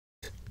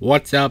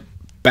What's up?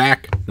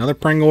 Back. Another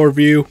Pringle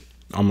review.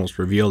 Almost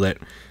revealed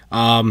it.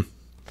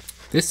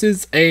 This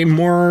is a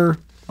more,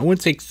 I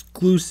wouldn't say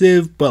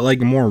exclusive, but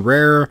like a more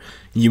rare,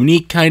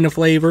 unique kind of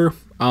flavor.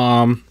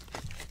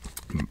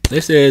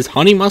 This is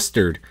honey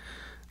mustard.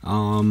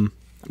 I'm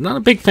not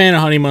a big fan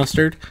of honey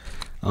mustard.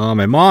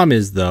 My mom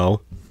is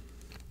though.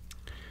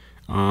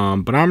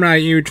 But I'm not a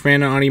huge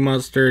fan of honey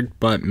mustard,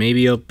 but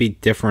maybe it'll be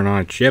different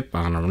on a chip.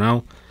 I don't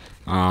know.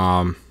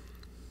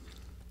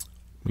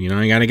 You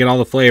know, you gotta get all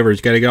the flavors,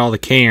 you gotta get all the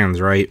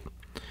cans, right?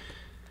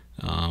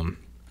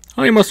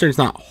 Honey mustard's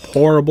not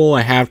horrible.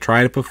 I have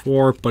tried it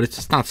before, but it's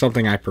just not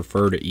something I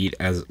prefer to eat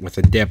as with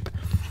a dip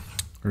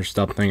or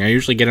something. I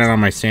usually get it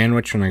on my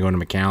sandwich when I go to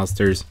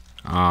McAllister's,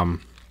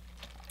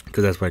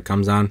 because that's what it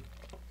comes on.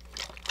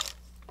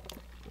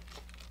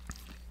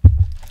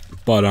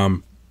 But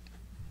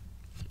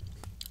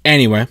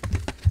anyway, I'm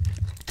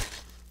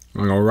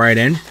gonna go right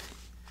in.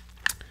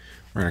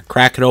 We're gonna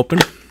crack it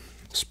open.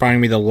 It's probably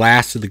gonna be the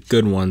last of the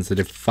good ones. I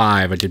did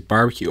 5. I did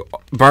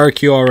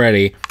barbecue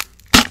already.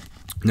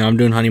 Now I'm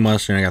doing honey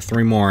mustard. I got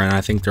 3 more, and I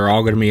think they're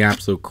all gonna be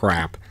absolute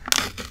crap.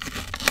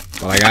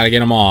 But I gotta get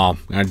them all.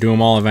 I gotta do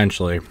them all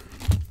eventually.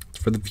 It's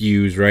for the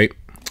views, right?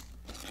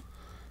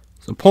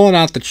 So pulling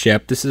out the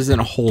chip. This isn't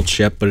a whole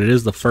chip, but it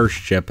is the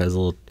first chip. Has a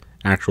little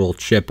actual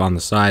chip on the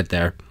side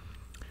there.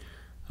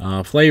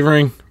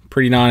 Flavoring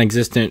pretty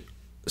non-existent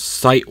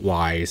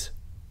site-wise,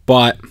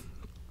 but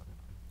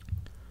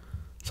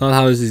it's not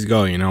how these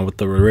go, you know, with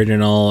the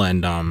original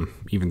and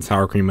even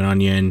sour cream and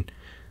onion,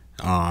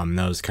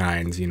 those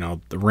kinds, you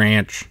know, the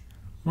ranch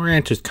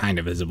is kind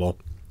of visible.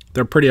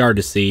 They're pretty hard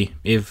to see,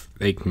 if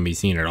they can be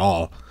seen at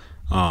all.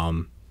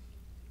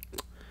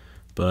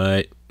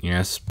 But yeah,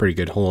 it's a pretty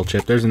good whole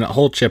chip. There's a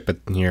whole chip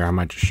in here. I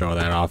might just show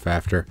that off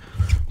after.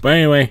 But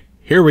anyway,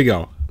 here we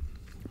go.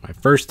 My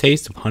first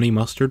taste of honey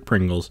mustard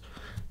Pringles.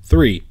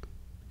 3,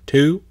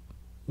 2,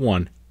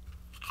 1.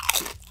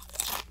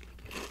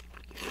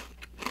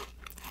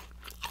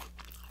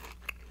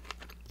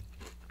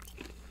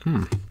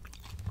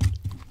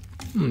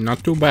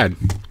 Not too bad.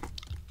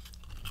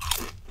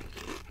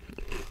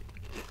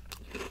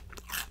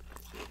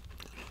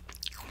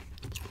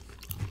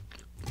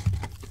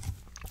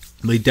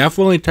 They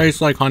definitely taste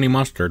like honey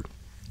mustard.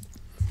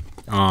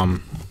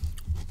 The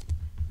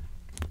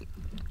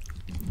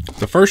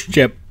first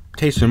chip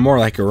tasted more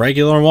like a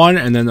regular one,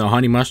 and then the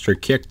honey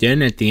mustard kicked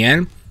in at the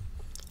end.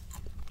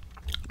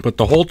 But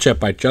the whole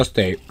chip I just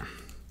ate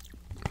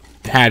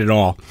had it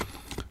all.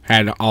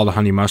 Had all the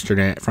honey mustard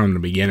in it from the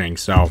beginning,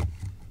 so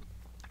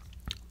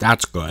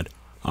that's good.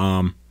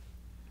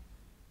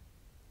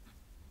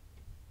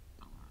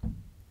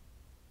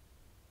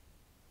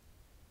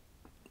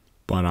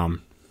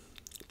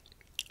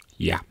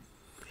 Yeah.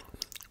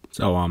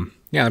 So,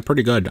 yeah, they're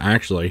pretty good,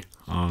 actually.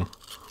 I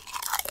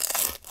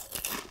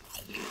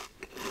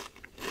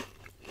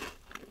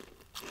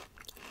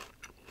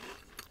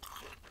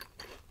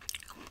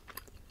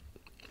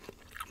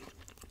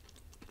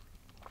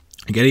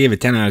gotta give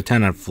it 10 out of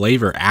 10 on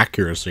flavor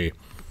accuracy.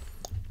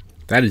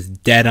 That is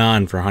dead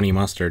on for honey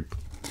mustard.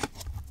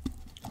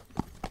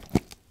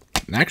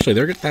 And actually,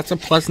 that's a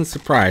pleasant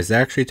surprise. They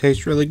actually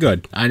taste really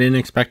good. I didn't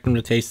expect them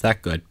to taste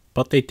that good,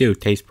 but they do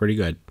taste pretty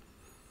good.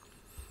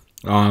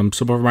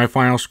 So for my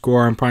final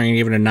score, I'm probably gonna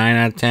give it a 9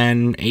 out of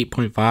 10,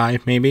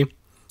 8.5 maybe.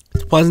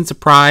 It's a pleasant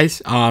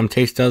surprise.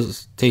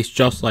 Does taste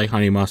just like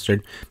honey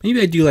mustard.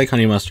 Maybe I do like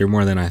honey mustard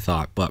more than I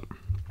thought, but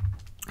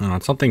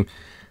it's something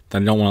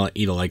that I don't want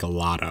to eat like a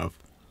lot of.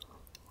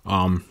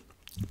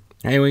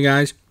 Anyway,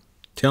 guys,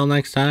 till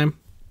next time,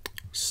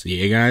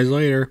 see you guys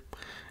later.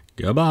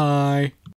 Goodbye.